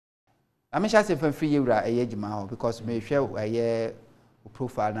I'm sure if free you a age because me share a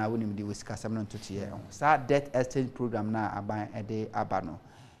profile now when you with Casamon to tear. Start debt exchange program now about a day abano.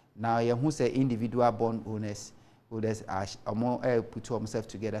 Now you who say individual bond owners are more put themselves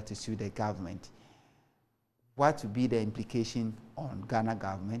together to sue the government. What would be the implication on Ghana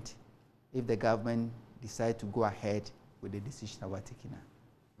government if the government decide to go ahead with the decision that we're taking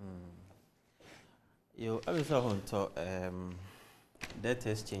now? You always want to debt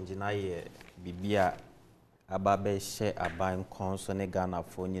exchange na ye bibia ababe share aban konso ne Ghana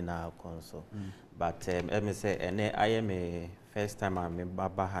phone na konso but me say ene I am a first time I'm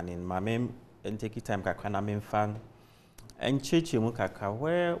baba hanin mamem and take time kakra na memfan and cheche mu kakra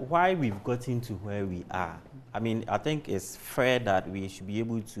why we've gotten to where we are. I mean, I think it's fair that we should be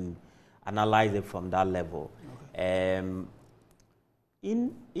able to analyze it from that level. Okay.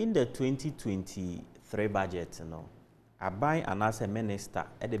 In the 2023 budget, you know, I buy an as a minister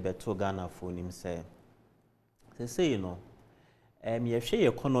at the better Ghana for him say, you know, you share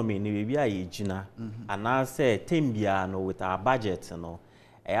economy ni we are jina, and I say tembia no with our budget, you know,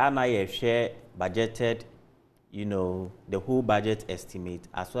 and I share budgeted, you know, the whole budget estimate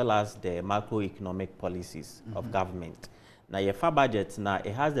as well as the macroeconomic policies of government. Now, your FA budget now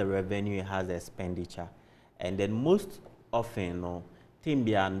it has the revenue, it has the expenditure, and then most often, you know,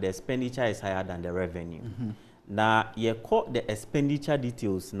 the expenditure is higher than the revenue. Now, you call the expenditure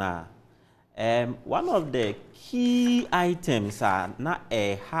details now. One of the key items are na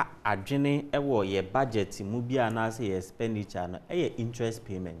ha adwene ewo ye budget mu bia na say expenditure no interest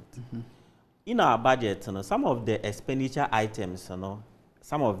payment. In our budget, you know, some of the expenditure items, you know,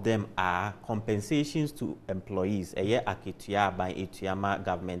 some of them are compensations to employees, a year akituya by Etuyama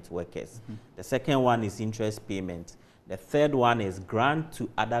government workers. The second one is interest payment. The third one is grant to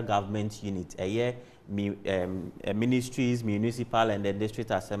other government units, a year ministries, municipal and the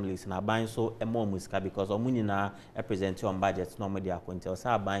district assemblies. And buying so more musika because omunina represent on budgets normally are going to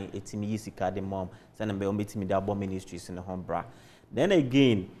say buying 18 years the mom send them be ministries in the home bra. Then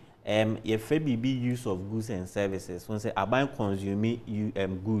again, if BB use of goods and services, when say about consuming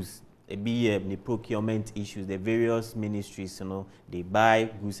goods, it be the procurement issues, the various ministries, you know, they buy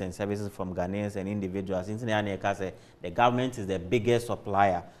goods and services from Ghanaians and individuals. The government is the biggest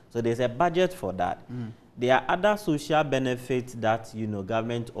supplier, so there's a budget for that. There are other social benefits that, you know,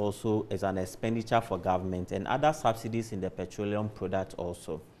 government also is an expenditure for government and other subsidies in the petroleum product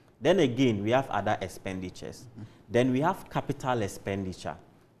also. Then again, we have other expenditures. Then we have capital expenditure.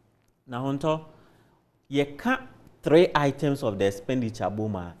 Now, Hunter, you can't 3 items of the expenditure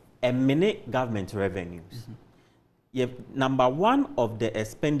boomer and many government revenues. Number 1 of the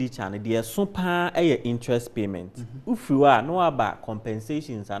expenditure, the super interest payment. If you are no about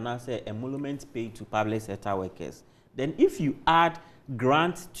compensations and I say emoluments paid to public sector workers, then if you add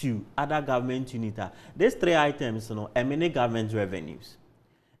grants to other government units, these 3 items, you know, many government revenues,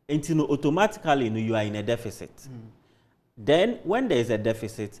 and you know, automatically, you know, you are in a deficit. Then, when there is a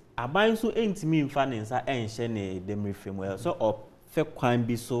deficit, a buying so ain't mean finance and shene them well. So, or fair crime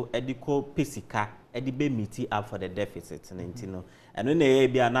be so edico pesica, edibe miti up for the deficit, and you know. And when they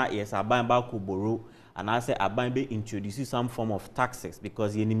be not yes, a buying back borrow, and I say a buying be introduce some form of taxes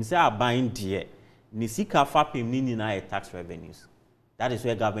because you need say a buying dear, nisika fapim nini na tax revenues. That is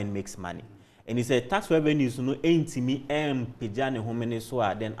where government makes money. And he said tax revenues no ain't me pejane homene so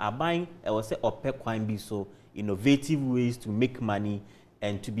then a buying I will say or pay crime be so. Innovative ways to make money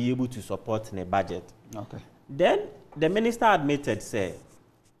and to be able to support the budget. Okay. Then the minister admitted,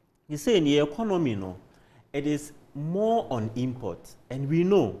 he said in the economy, no, it is more on import, and we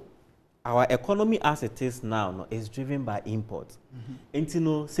know our economy as it is now, no, is driven by import. And you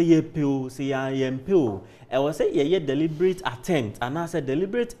know, say ye pill, say ye pill, I will say ye deliberate attempt and as a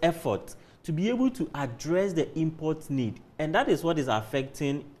deliberate effort to be able to address the import need, and that is what is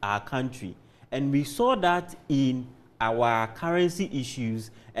affecting our country. And we saw that in our currency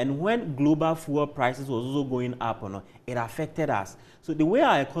issues, and when global fuel prices was also going up, it affected us. So the way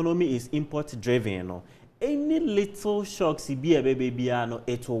our economy is import driven, any little shocks,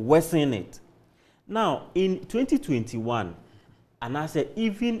 it will worsen it. Now, in 2021, and I said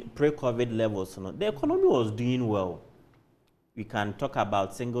even pre-COVID levels, the economy was doing well. We can talk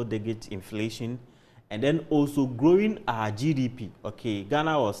about single-digit inflation, and then also growing our GDP. Okay,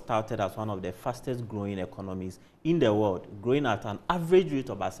 Ghana was touted as one of the fastest growing economies in the world, growing at an average rate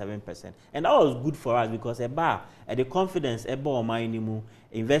of about 7%. And that was good for us because the confidence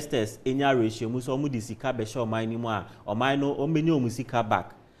investors enya ratio muso mu disika be show minimum or minor or many musika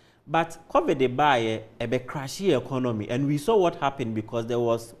back. But COVID the buy a crash economy, and we saw what happened because there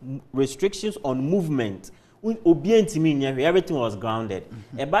was restrictions on movement everything was grounded.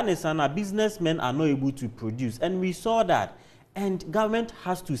 Businessmen are not able to produce, and we saw that. And government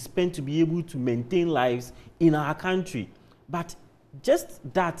has to spend to be able to maintain lives in our country. But just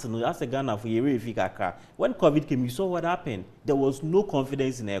that, as a Ghana for when COVID came, you saw what happened. There was no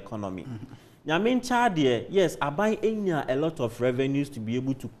confidence in the economy. Yes, I buy a lot of revenues to be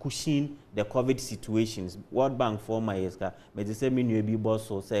able to cushion the COVID situations. World Bank for my iska, but the same be boss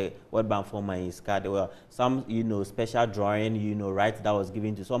so say World Bank for my iska. There were some, special drawing, right, that was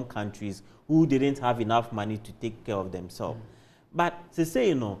given to some countries who didn't have enough money to take care of themselves. But to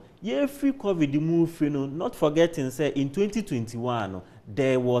say, free COVID move, not forgetting, say in 2021,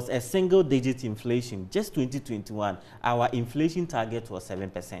 there was a single-digit inflation. Just 2021, our inflation target was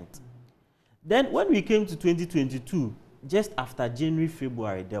 7%. Then when we came to 2022, just after January,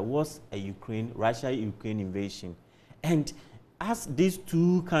 February, there was a Russia-Ukraine invasion. And as these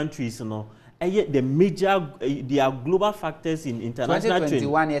two countries, the major, there are global factors in international trade.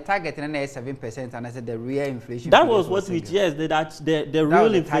 2021, your target is 7%, and I said the real inflation. That was what we, yes, the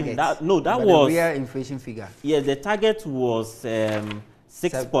real inflation. That was the real inflation figure. Yes, the target was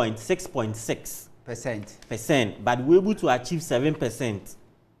 6.6%. But we were able to achieve 7%.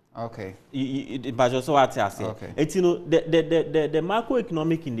 Okay. But also what I say. Okay. It's, the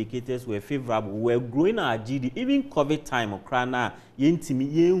macroeconomic indicators were favorable. We were growing our GDP. Even COVID time, the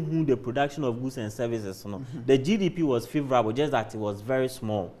production of goods and services. The GDP was favorable, just that it was very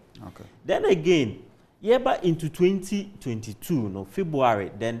small. Okay. Then again, but into 2022,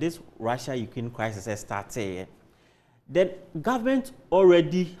 February, then this Russia-Ukraine crisis started. Then government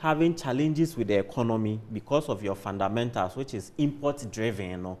already having challenges with the economy because of your fundamentals, which is import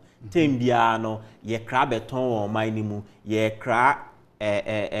driven, ye cra beton or mining, ye cra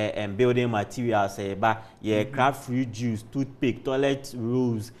building materials, ye cra fruit juice, toothpick, toilet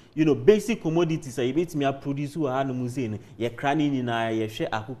rolls, basic commodities. I bet me a produce who are no museum, ye cranny in ye share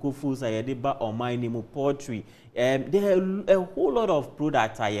akuko foods, ye deba or mining poultry. There are a whole lot of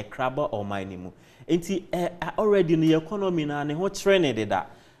products ye crabber or mining. Already in the economy now, and what trended that.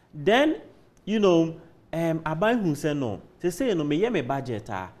 Then, I buy who say no. They say, me budget,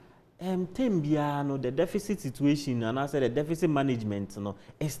 the deficit situation, and I said the deficit management,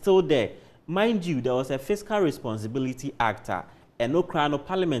 is still there. Mind you, there was a Fiscal Responsibility Act, and no crown of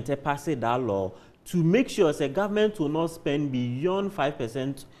parliament passed that law to make sure the government will not spend beyond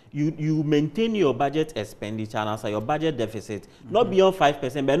 5%. You maintain your budget expenditure and also your budget deficit, not beyond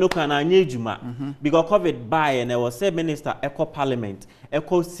 5%, but no can because COVID by and there was a minister echo parliament,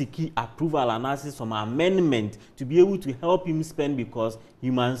 echo seeking approval and ask some amendment to be able to help him spend because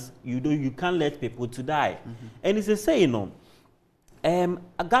humans, you can't let people to die. And it's a say, a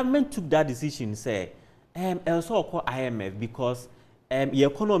government took that decision, say, also call IMF because the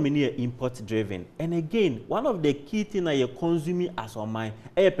economy is import driven. And again, one of the key things that you're consuming as on mine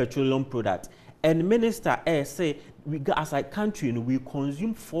is petroleum product. And minister say, as a country, we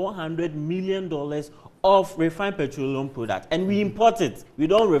consume $400 million of refined petroleum product. And we import it. We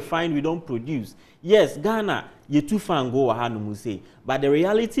don't refine, we don't produce. Yes, Ghana, you too fan go say. But the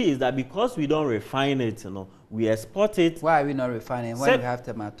reality is that because we don't refine it, we export it. Why are we not refining? Why do we have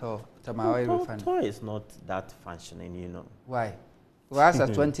tomato oil refining? Tomato is not that functioning, Why? Well, as of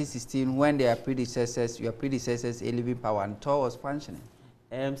 2016, when your predecessors, living power and Tor was functioning.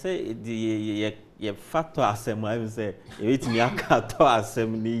 Say the factor assembly, I would say, it's me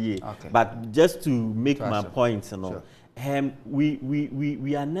assembly. But just to make my point, sure.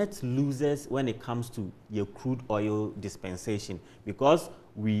 We are net losers when it comes to your crude oil dispensation because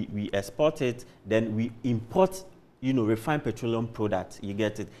we export it, then we import. Refined petroleum products. You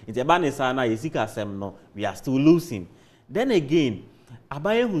get it. It's a banisana. We are still losing. Then again.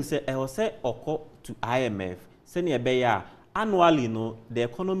 Abaye who said, I will say to IMF, annually, the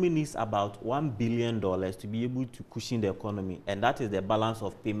economy needs about $1 billion to be able to cushion the economy, and that is the balance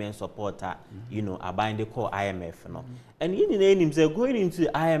of payment support. Abaye they call IMF, and in going into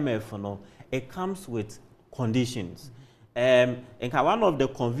the IMF, it comes with conditions. And one of the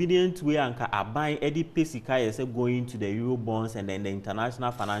convenient way and Abaye Eddie Pesika is going to the Euro bonds and then the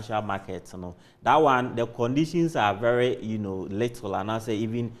international financial markets. That one, the conditions are very, little and I say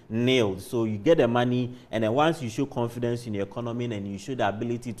even nil. So you get the money, and then once you show confidence in your economy and you show the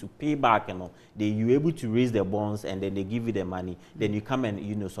ability to pay back, you're able to raise the bonds and then they give you the money. Then you come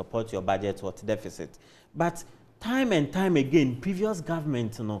and support your budget or deficit. But time and time again, previous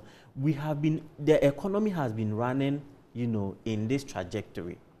government, the economy has been running. In this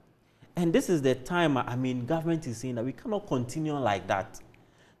trajectory. And this is the time, government is saying that we cannot continue like that.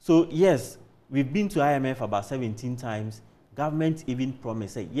 So, yes, we've been to IMF about 17 times. government even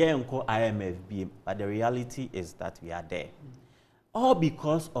promised, say, yeah, uncle IMF BM, but the reality is that we are there. All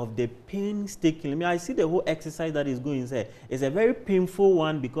because of the painstaking. I mean, I see the whole exercise that is going there. It's a very painful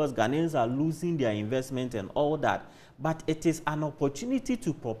one because Ghanaians are losing their investment and all that. But it is an opportunity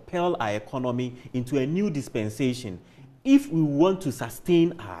to propel our economy into a new dispensation if we want to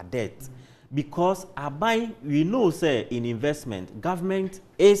sustain our debt. Because we know, say, in investment, government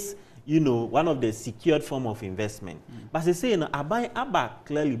is, one of the secured form of investment. But they say, Abba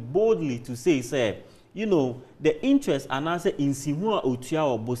clearly, boldly to say, the interest and answer in Simua Utia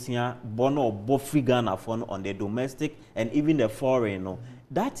or Bosia, Bono or Bofri Ghana fund on the domestic and even the foreign,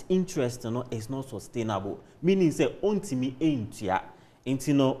 that interest is not sustainable. Meaning, say, ontimi aintia,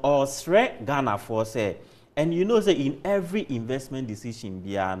 or sre Ghana for say. And say in every investment decision,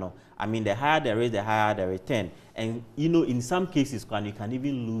 I mean, the higher the rate, the higher the return. And in some cases, you can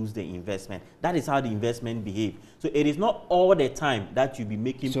even lose the investment. That is how the investment behaves. So it is not all the time that you be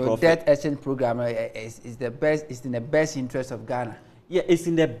making profit. So debt exchange program is the best. It's in the best interest of Ghana. Yeah, it's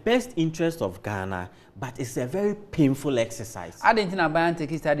in the best interest of Ghana, but it's a very painful exercise. I didn't think about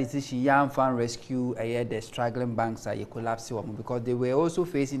taking that decision. Young Fan Rescue, the struggling banks are collapsing because they were also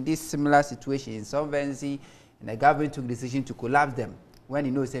facing this similar situation, insolvency, and the government took decision to collapse them.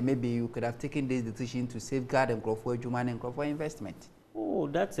 When say maybe you could have taken this decision to safeguard and grow for human and grow for investment. Oh,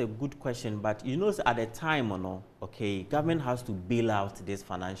 that's a good question. But at the time, government has to bail out these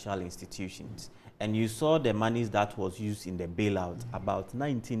financial institutions. And you saw the monies that was used in the bailout, about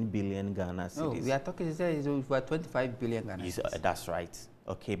 19 billion Ghana cedis. No, we are talking over 25 billion Ghana cedis. That's right.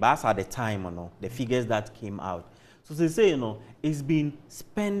 Okay, but that's at the time, the figures that came out. So they say, it's been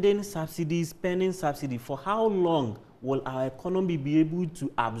spending subsidy. For how long will our economy be able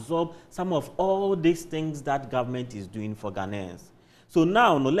to absorb some of all these things that government is doing for Ghanaians? So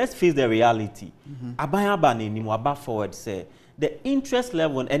now, let's face the reality. Abaya forward say the interest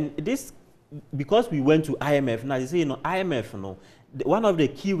level, and this, because we went to IMF, now they say, IMF, one of the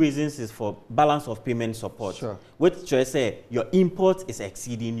key reasons is for balance of payment support. Sure. Which say your import is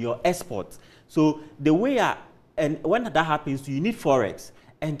exceeding your export. So the way, and when that happens, you need forex,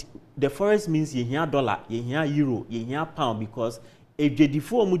 and the forex means you hear dollar, you hear euro, you hear pound, because if they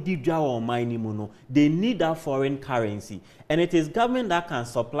need that foreign currency, and it is government that can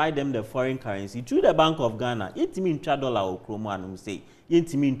supply them the foreign currency through the Bank of Ghana. It means dollar or chromo, say.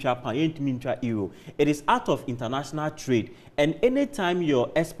 It means euro. It is out of international trade, and anytime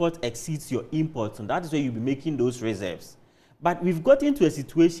your export exceeds your import, and that is where you'll be making those reserves. But we've got into a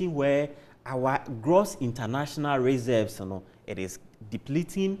situation where our gross international reserves, it is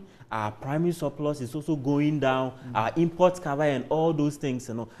depleting. Our primary surplus is also going down. Our imports cover and all those things,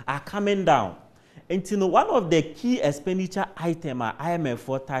 are coming down. And one of the key expenditure items IMF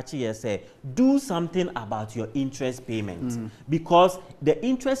for touchy say, do something about your interest payments, because the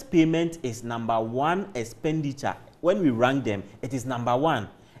interest payment is #1 expenditure. When we rank them, it is #1.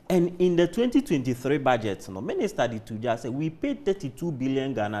 And in the 2023 budget, Minister Dituja said we paid 32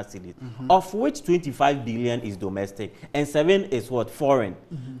 billion Ghana cedis, of which 25 billion is domestic and 7 is what? Foreign.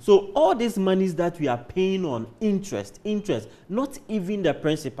 So all these monies that we are paying on interest, not even the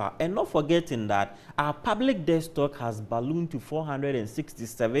principal, and not forgetting that our public debt stock has ballooned to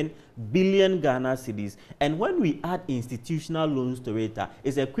 467 billion Ghana cedis, and when we add institutional loans to it,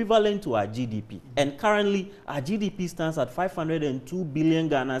 it's equivalent to our GDP. And currently, our GDP stands at 502 billion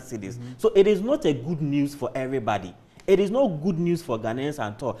Ghana cedis. So it is not a good news for everybody. It is not good news for Ghanaians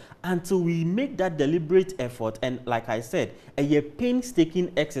at all until we make that deliberate effort. And like I said, a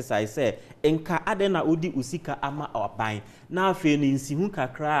painstaking exercise. Enka adena udi usika ama obain. Na fe ni nsihu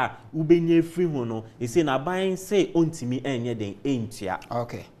kakra ubenye free hono. Ese na bain say ontimi enye den entia.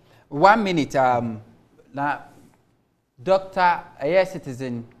 Okay. 1 minute. Na Dr.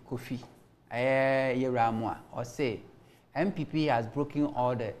 Citizen Kofi Yeramwa or say MPP has broken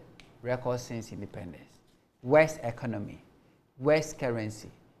all the records since independence. Worst economy, worst currency,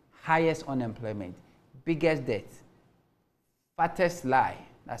 highest unemployment, biggest debt, fattest lie,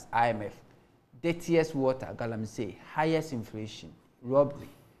 that's IMF, dirtiest water, Galamsey, highest inflation, robbery,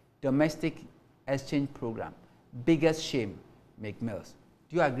 domestic exchange program, biggest shame, McMills.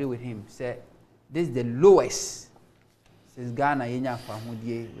 Do you agree with him? Say, this is the lowest since Ghana in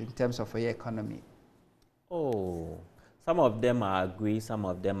terms of your economy. Oh. Some of them I agree, some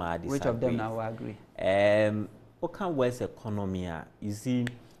of them I disagree. Which of them now agree? What can West economy? You see,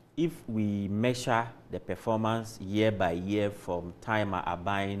 if we measure the performance year by year from time I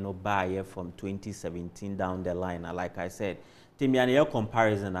buying or buy from 2017 down the line, like I said, Timiania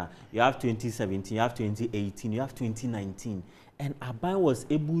comparison, you have 2017, you have 2018, you have 2019, and Aban was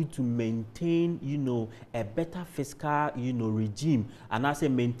able to maintain, a better fiscal, regime, and as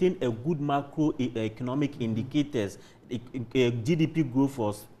maintain a good macroeconomic indicators. GDP growth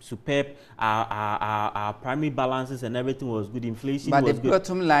was superb. Our primary balances and everything was good. Inflation was good. But the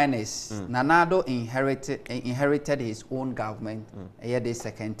bottom line is, Nanado inherited his own government the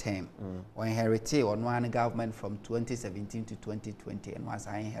second term. Or inherited on one government from 2017 to 2020, and was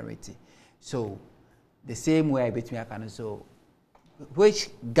I inherited. So the same way between I so which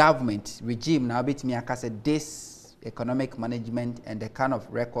government regime now between I said this economic management and the kind of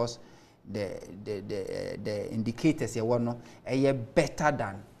records the indicators you want better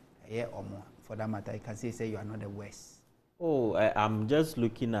than or more. For that matter, I can say you are not the worst. Oh, I'm just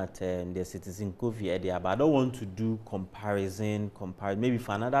looking at the Citizen Gov't area, but I don't want to do comparison. Maybe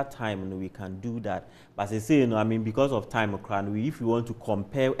for another time we can do that. But as I say, I mean, because of time, if we want to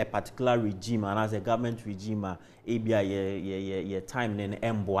compare a particular regime and as a government regime, ABI time then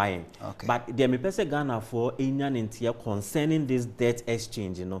MBY. Okay. But there may be Ghana for Indian interior concerning this debt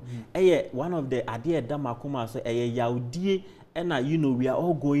exchange. One of the idea that Makuma so Yaudi, and we are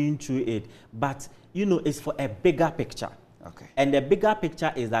all going through it, but it's for a bigger picture. Okay. And the bigger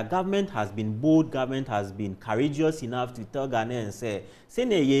picture is that government has been bold, government has been courageous enough to tell Ghanaians, say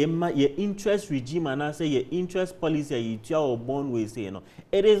your interest regime and I say your interest policy, your bond way, say,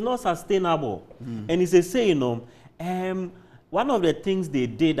 it is not sustainable. And it's a say, one of the things they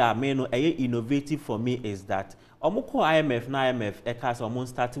did that made innovative for me is that IMF ECAS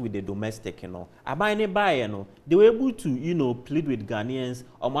started with the domestic, they were able to, plead with Ghanaians,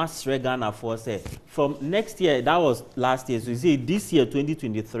 almost Ghana for say from next year, that was last year, so you see this year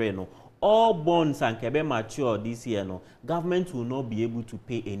 2023, all bonds and kebe mature this year, government will not be able to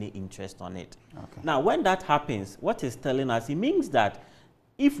pay any interest on it. Okay. Now, when that happens, what it's telling us, it means that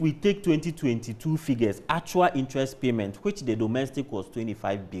if we take 2022 figures, actual interest payment, which the domestic was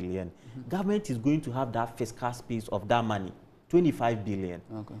 25 billion, government is going to have that fiscal space of that money, 25 billion.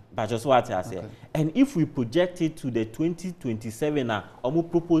 Okay. But just what I say. And if we project it to the 2027, we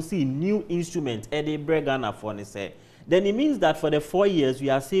propose a new instrument, then it means that for the 4 years,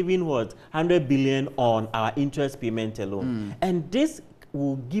 we are saving what? 100 billion on our interest payment alone. And this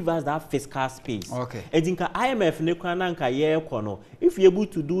will give us that fiscal space. Okay. IMF if you're able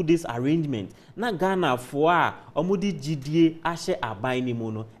to do this arrangement, na Ghana for omudi GDA ashe aban ni mu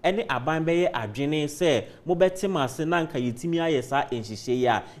no ene aban be ye adwene se mo betima se na nka yetimi ayesa enhihye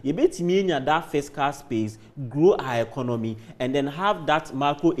ya ye betimi enya that fiscal space, grow our economy, and then have that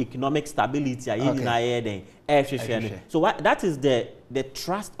macroeconomic stability so that is the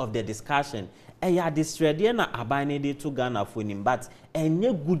trust of the discussion. This ready na abane to Ghana for him, but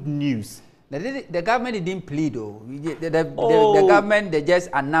any good news. The government didn't plead though. The government they just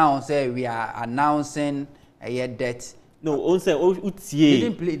announced we are announcing a debt. No, they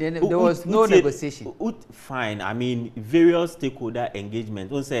didn't plead. There was no negotiation. Fine. I mean, various stakeholder engagement.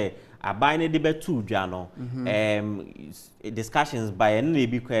 Abine debe two jano. Discussions by any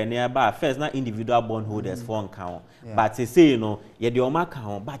be nearby. First, not individual bondholders for account, but they say the Oma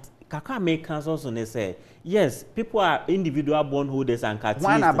account, but. Kaka makers also say yes, people are individual bondholders and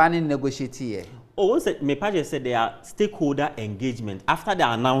one abandoning negotiate. Oh, me page said they are stakeholder engagement after the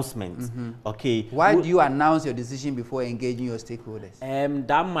announcement. Okay. Why do you announce your decision before engaging your stakeholders?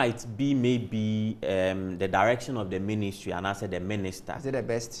 That might be maybe the direction of the ministry and I said the minister. Is it the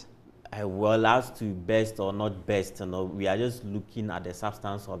best? Well, as to best or not best, we are just looking at the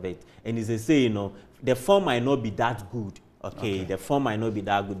substance of it. And it's a say, the form might not be that good. Okay, the form might not be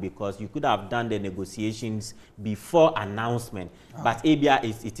that good because you could have done the negotiations before announcement. But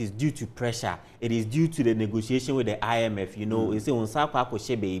ABI it is due to pressure. It is due to the negotiation with the IMF. It's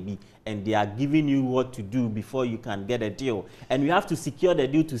a baby, and they are giving you what to do before you can get a deal. And we have to secure the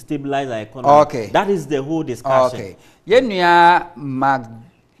deal to stabilize our economy. Okay. That is the whole discussion. Okay. Yenya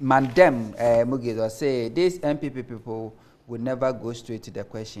Mandem Mugizo say these MPP people will never go straight to the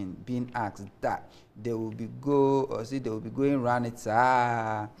question being asked that they will be going around it. So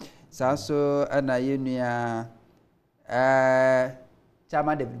and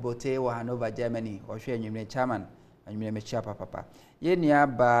chairman David Bote wa Hanover Germany or share you chairman and you may chapa papa. Yenya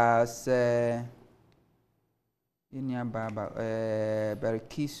bas Yenya baba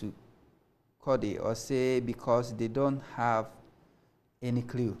Berikisu Cody or say because they don't have any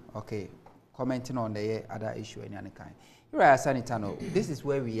clue. Okay, commenting on the other issue any kind. Right, Sanitano, this is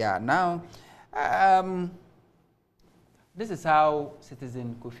where we are now. This is how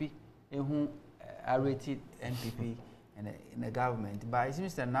Citizen Kofi who rated NPP in the government. But it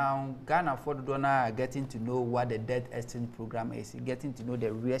seems that now Ghana for the donor are getting to know what the debt exchange program is, getting to know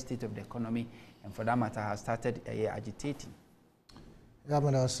the real state of the economy, and for that matter has started agitating. Yeah,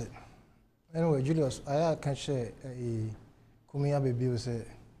 but that's it. Anyway, Julius, I can share a Kumia baby was a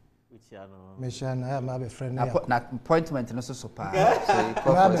Meshan. I have my friend. Appointment and also super.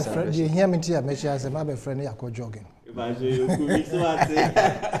 My friend, you hear me here, Meshan as a my friend, I go jogging.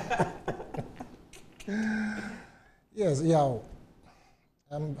 Yes, yeah.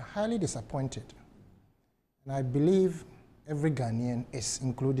 I'm highly disappointed. And I believe every Ghanaian is,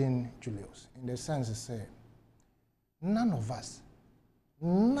 including Julius, in the sense to say, none of us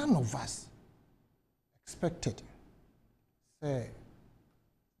expected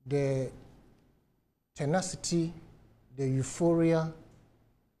the tenacity, the euphoria,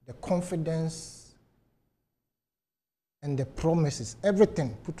 the confidence, and the promises,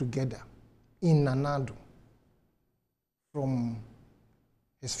 everything put together in Nanado. From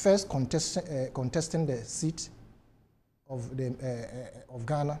his first contesting the seat of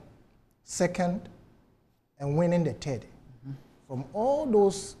Ghana, second, and winning the third. From all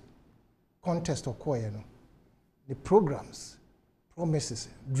those contests occurring, the programs, promises,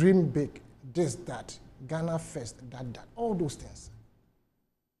 dream big, this, that, Ghana first, that, all those things.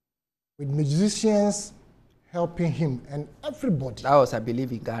 With musicians helping him and everybody. That was, I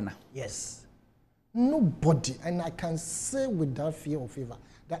believe, in Ghana. Yes. Nobody, and I can say without fear or favor,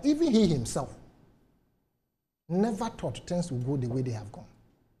 that even he himself never thought things would go the way they have gone.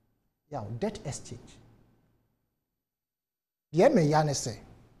 Yeah, debt exchange. The say,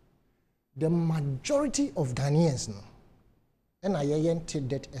 the majority of Ghanaians know, and I ain't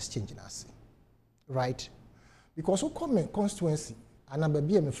debt exchange in us, right? Because who come in constituency, and I'm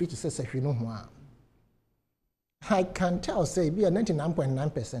be free to say, you know, I can tell, say, be a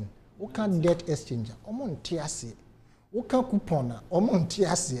 99.9%. Who can debt exchange? Omon tiase. Who can coupon? Omon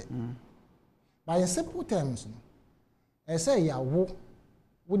tiase. By in simple terms, I say ya wo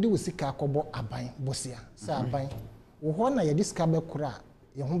do sika kobo aban bosia. Say aban. Wo ho na ye diskabe kura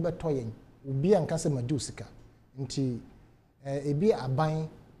ye ho beto yen. Obi anka se madu sika. Nti ebi aban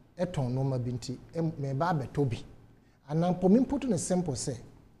eton no ma binti me ba beto bi. Anan po mi put in simple say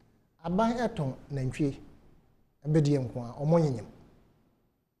aban eton nantwie ebedi enko a omo yenyem.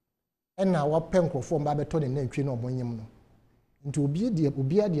 And now what pen for form by turning and train on one into be the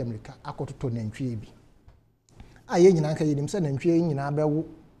America, I got to turn and tree. I ain't anchor himself and train in Abbey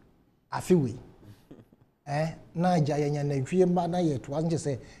a few way. Now giant and tree and banner yet wasn't just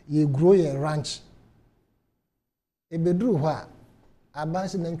say you grow a ranch. A bedroom where I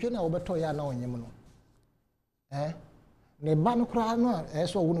bounce and train over Toya now in Yemono. Ne ban cry no,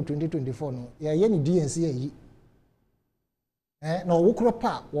 as well 2024 no, ya any DNC. No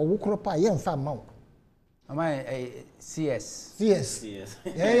wukropa wo wukropa ye mfa ma wo ama CS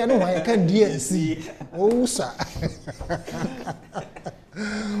yeah no why can DNC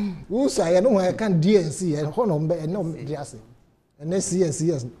usa ya no why can DNC e ho no mbe no diase na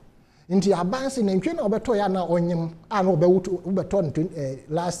CS nti abanse na ntwe na obeto ya na onyem a na obeto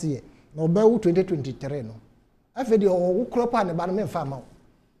last year na obewu 2023 no afedi o wukropa ne ba no mfa ma wo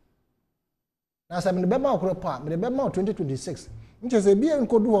na se me be ma okropa me be ma 2026 nche se bia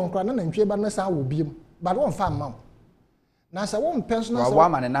nkodu won kra na ntwe ba na sa wo biem but won fa ma na se won personal wa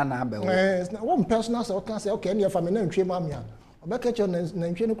ma ne na be wo won personal se o kan se okay na fa me na ntwe ma me a obeka che na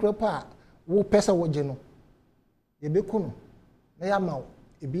ntwe no kropa wo pesa wo je no ye be ku no na ya ma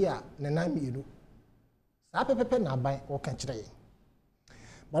e bia ne na mi edu sa pepepe na ban o kan kire ye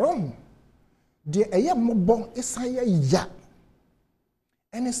baron de eye mobon isanya ya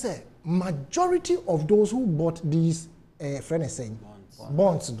and he said majority of those who bought these friend is saying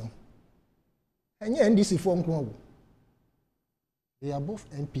bonds no and NDC form they are both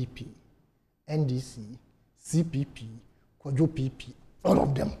NPP, NDC, CPP, Kwajo PP, all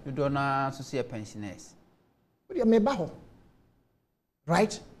of them. You don't know to see a pensioners. But you may baho.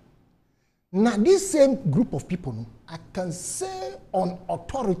 Right? Now this same group of people, I can say on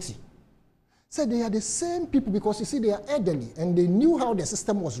authority, say they are the same people because you see they are elderly and they knew how the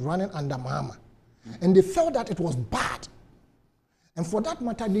system was running under Mahama. And they felt that it was bad. And for that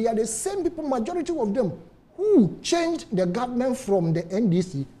matter, they are the same people, majority of them, who changed the government from the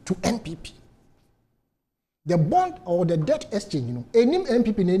NDC to NPP. The bond or the debt exchange, you know, any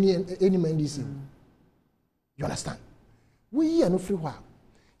NPP, any NDC. You understand? We are no free while.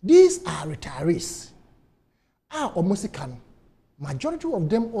 These are retirees. Almost can. Majority of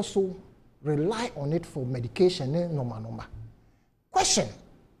them also rely on it for medication. Normal. Question.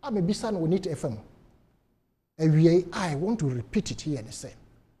 I may be son we need FM. I want to repeat it here and say.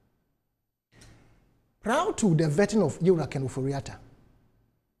 Proud to the vetting of Yura and Uforiata.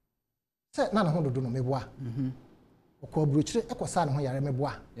 Said none of do no meboa. Oko bruchere ekosa no yare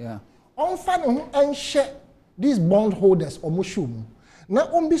meboa. Yeah. On fan and share these bondholders or mushum. na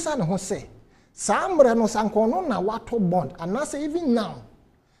ombisa ne ho say samre no sankono na wato bond and na say even now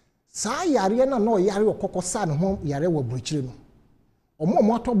sa yare na no yare okokosa ne ho yare wo brochire no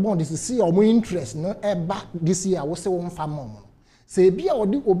omo ato bond is see omo interest no eba this year wo say wo mfa mom no say bia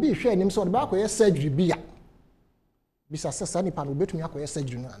odi obi hwe anim so odi ba koye surgery bia bisa sasa ni pa no betumi akoye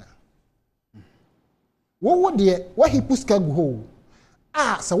surgery no ana wo de wo hipuska gu ho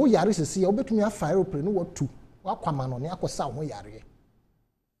sa wo yare sesi wo betumi afa aeroplane no watu wakwama no ne akosa wo yare.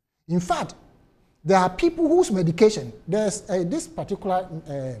 In fact, there are people whose medication, there's this particular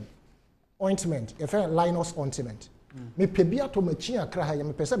ointment, a friend Linus ointment. Me pebia to machi akra ha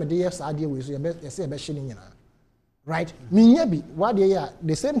me pese me de yes ade we so ye say be hye nyina. Right? Me nya bi what dey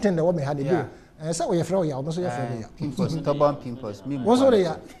the same thing that what me had to do. Say we friend ya, we so ye friend ya. Pimples, stubborn pimples. Me so dey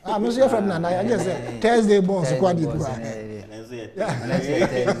ya. Me so ye friend na I just say Thursday bones kwa di kwa.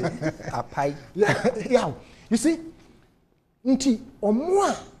 Apai. Yeah. You see? Nti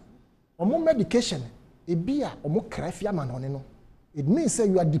omo medication ebia omo krafia manone no, it means say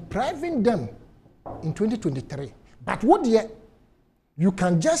you are depriving them in 2023. But what you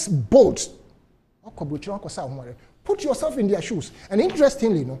can just bolt put yourself in their shoes. And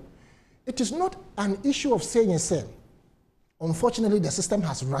interestingly, it is not an issue of saying say, unfortunately the system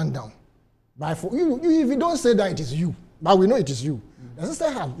has run down. But for you if you don't say that it is you, but we know it is you. The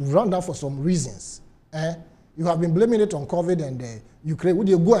system has run down for some reasons. You have been blaming it on COVID and Ukraine. Would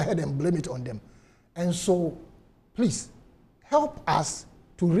you go ahead and blame it on them? And so, please, help us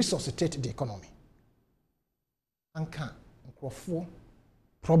to resuscitate the economy. And can,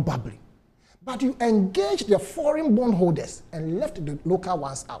 probably. But you engage the foreign bondholders and left the local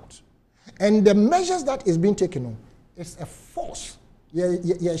ones out. And the measures that is being taken on is a force.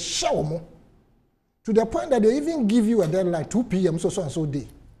 You show more to the point that they even give you a deadline 2 p.m. so and so day.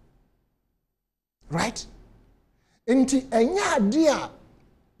 Right? Inti enya dia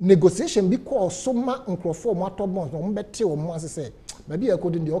negotiation because soma nkrofo mo atobons no mbete o mo asese ba bia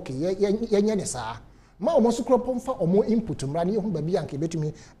according the okay ye ne saa ma o mo so kropom fa o mo input mra ne hu ba bia nke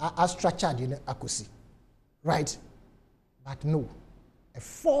betumi a structure de akosi. Right? But no, a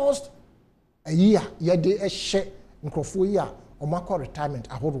forced a year ye de a she nkrofo year o mo akọ retirement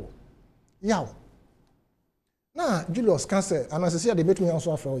ahoro yaw na Julius can say and asese de betumi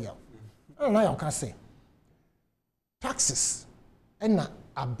also afro yaw na yaw can say taxes and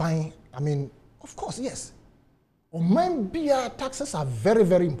buying. I mean, of course, yes. Taxes are very,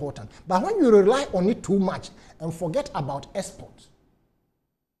 very important. But when you rely on it too much and forget about export,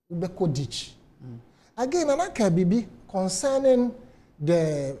 ubeko ditch. Again, another BB concerning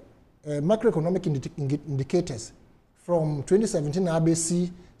the macroeconomic indicators from 2017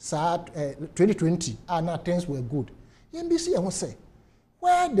 ABC, 2020, now things were good. NBC, I want to say,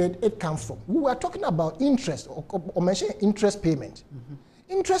 where did it come from? We were talking about interest, or mentioning interest payment.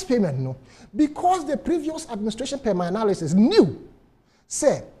 Interest payment, no. Because the previous administration per my analysis knew,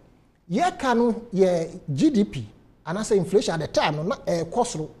 say, GDP, and I say inflation at the time, not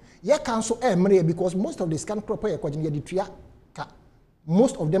cost, because most of the scan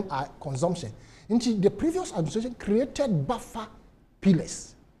most of them are consumption. The previous administration created buffer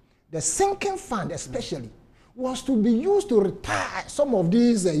pillars. The sinking fund, especially, was to be used to retire some of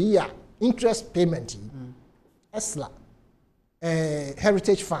these interest payment, ESLA,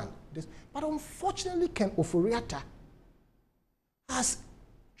 Heritage Fund. But unfortunately, Ken Oforiatta has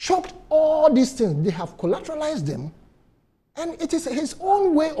choked all these things. They have collateralized them, and it is his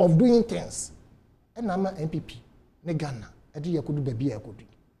own way of doing things. And I'm an MPP, Negana,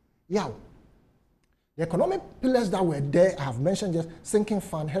 the economic pillars that were there, I have mentioned just sinking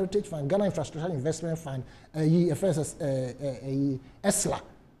fund, heritage fund, Ghana infrastructure investment fund, ESLA,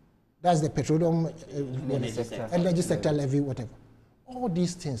 that's the petroleum energy sector levy, whatever. All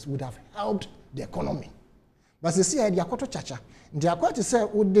these things would have helped the economy. But you see, the Akoto Chacha, the Akoto say,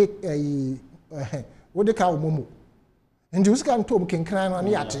 would they cow momo? And you can talk king crime on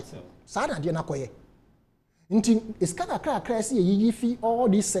yate. Sana Dianakoye. Inti iskaka kra si yi fi all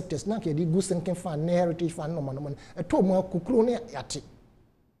these sectors na ke di good sinking fund heritage fund no man e to mo kokro ne yate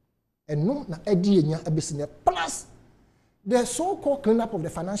enum na adi enya abesine plus the so-called cleanup of the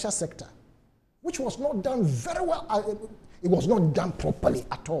financial sector, which was not done very well. It was not done properly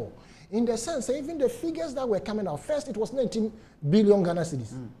at all, in the sense even the figures that were coming out, first it was 19 billion Ghana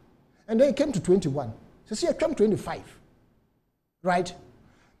cedis, and then it came to 21, so see it came to 25, right?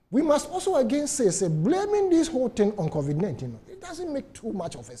 We must also again say blaming this whole thing on COVID-19, it doesn't make too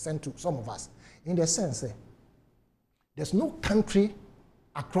much of a sense to some of us, in the sense there's no country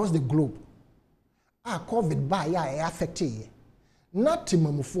across the globe COVID by affected. Not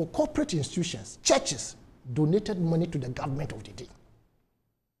for corporate institutions, churches donated money to the government of the day.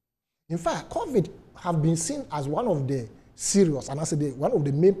 In fact, COVID have been seen as one of the serious, and I say one of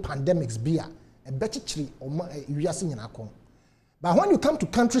the main pandemics beer, a better tree or we are seeing in our con. But when you come to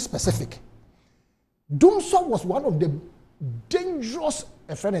country specific, Doomsday was one of the dangerous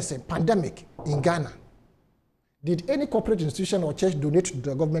pandemic in Ghana. Did any corporate institution or church donate to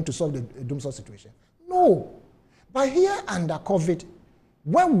the government to solve the Doomsday situation? No. But here under COVID,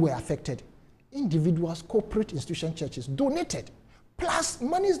 when we were affected, individuals, corporate institution, churches donated, plus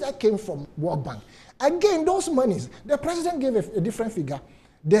monies that came from World Bank. Again, those monies, the president gave a different figure,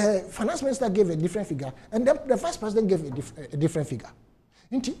 the finance minister gave a different figure, and then the vice president gave a different figure.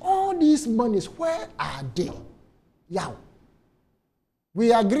 Into all these monies, where are they? Yeah.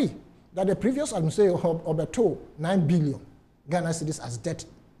 We agree that the previous administration overtook 9 billion Ghana cedis as debt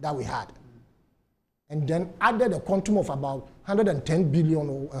that we had. And then added a quantum of about 110 billion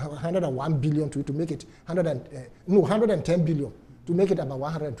or 101 billion to make it 110 billion to make it about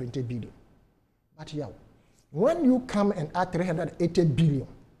 120 billion. But yeah, when you come and add 380 billion,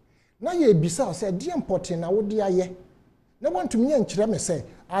 now you bisa say, dear important now what do I now want to me and Chirame say,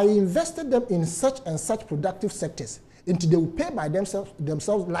 I invested them in such and such productive sectors until they will pay by themselves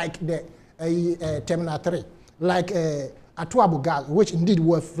like the Terminal 3, like Atuabu gas, which indeed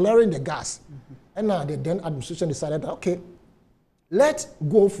were flaring the gas. And now the then administration decided, okay, let's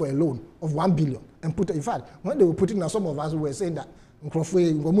go for a loan of 1 billion and put it. In fact, when they were putting it, some of us were saying that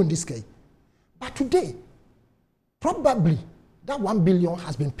but today, probably that 1 billion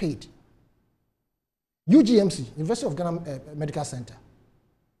has been paid. UGMC, University of Ghana Medical Center,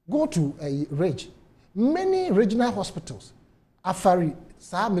 go to a RAGE. Many regional hospitals, Afari,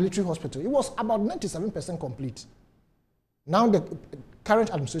 Sahar Military Hospital, it was about 97% complete. Now the current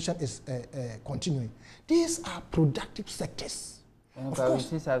administration is continuing. These are productive sectors. Of course,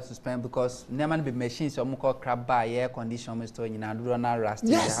 since I suspend because never be machines or more crab by air condition storing in a rust.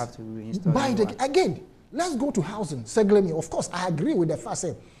 Yes, have to reinstall. Again, let's go to housing. Seglemi, of course, I agree with the first.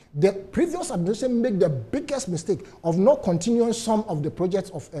 The previous administration made the biggest mistake of not continuing some of the projects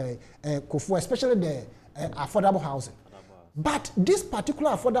of Kofu, especially the affordable housing. But this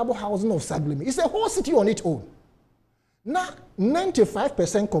particular affordable housing of Seglemi is a whole city on its own. Now,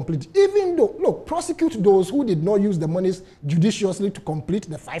 95% complete. Even though, look, prosecute those who did not use the monies judiciously to complete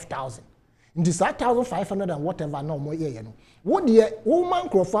the 5,000. In the 5,500 and whatever, no more, you know. What the woman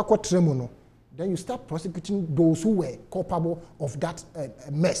crofako tremono, then you start prosecuting those who were culpable of that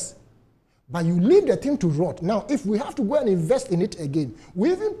mess. But you leave the thing to rot. Now, if we have to go and invest in it again,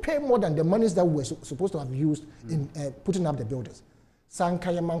 we even pay more than the monies that we were supposed to have used in putting up the buildings.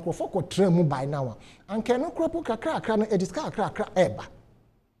 Sankaya mankrofoko tremu by now. And can no kropo kakra no ediska kakra eba.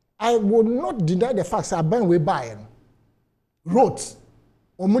 I would not deny the fact that when we buy roads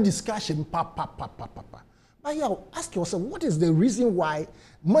or more discussion But yeah, ask yourself, what is the reason why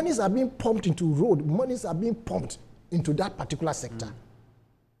monies are being pumped into road, monies are being pumped into that particular sector?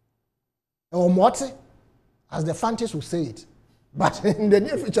 Or what, as the Fantas will say it. But in the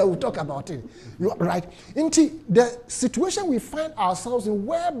near future, we'll talk about it. You're right. Into the situation we find ourselves in,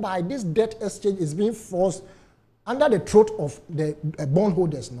 whereby this debt exchange is being forced under the throat of the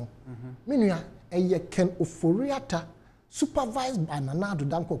bondholders. No, meaning a can oforiata supervised by Nanado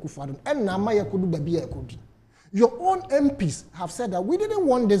Danko Kufadon and Namaya Kudu Baby Kudi. Your own MPs have said that we didn't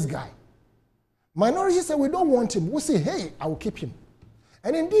want this guy. Minorities say we don't want him. We say, hey, I will keep him.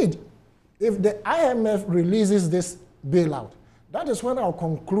 And indeed, if the IMF releases this bailout, that is when I'll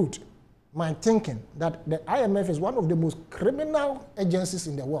conclude my thinking that the IMF is one of the most criminal agencies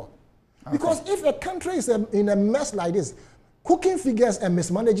in the world. Okay. Because if a country is in a mess like this, cooking figures and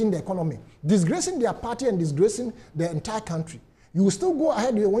mismanaging the economy, disgracing their party and disgracing the entire country, you will still go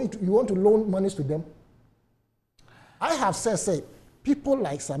ahead, you want to loan monies to them? I have said, people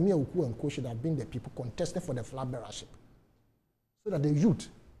like Samia Uku and Co should have been the people contesting for the flag bearership. So that the youth,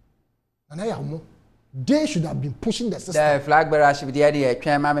 and I am more, they should have been pushing the system. The flag bearership, the idea, you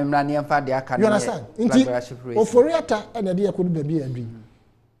understand? Oforiata and the idea could be a dream.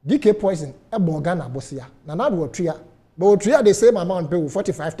 DK poison, a Borgana Bosia, Nanado Tria, but Tria the same amount pay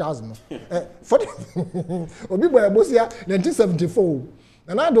 45,000. 40 Obibo Bosia, 1974.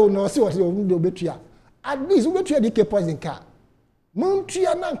 And I don't know, see what you do betria. At least we try DK poison car.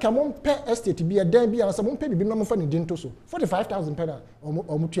 Montria Nanka mon pay estate be a den be and some pay be no funny didn't so 45,000 per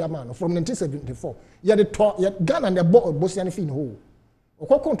or Mutria man from 1974. Yet the talk yet gun and the Bosian fin hole. Or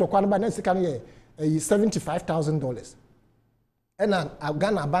Coconto Quanaba Nancy year $75,000. And a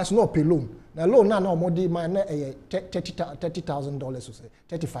Ghana banks no pay loan. Now loan now more de man $30,000 or say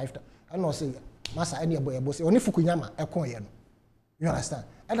 35. I know say Massa any boy bossy only Fukuyama a coin. You understand?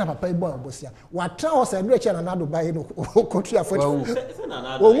 And papa boy obosia. What tell us and reach and another buy no country afford.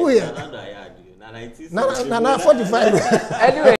 Oh, we here. Na 45. Anyway.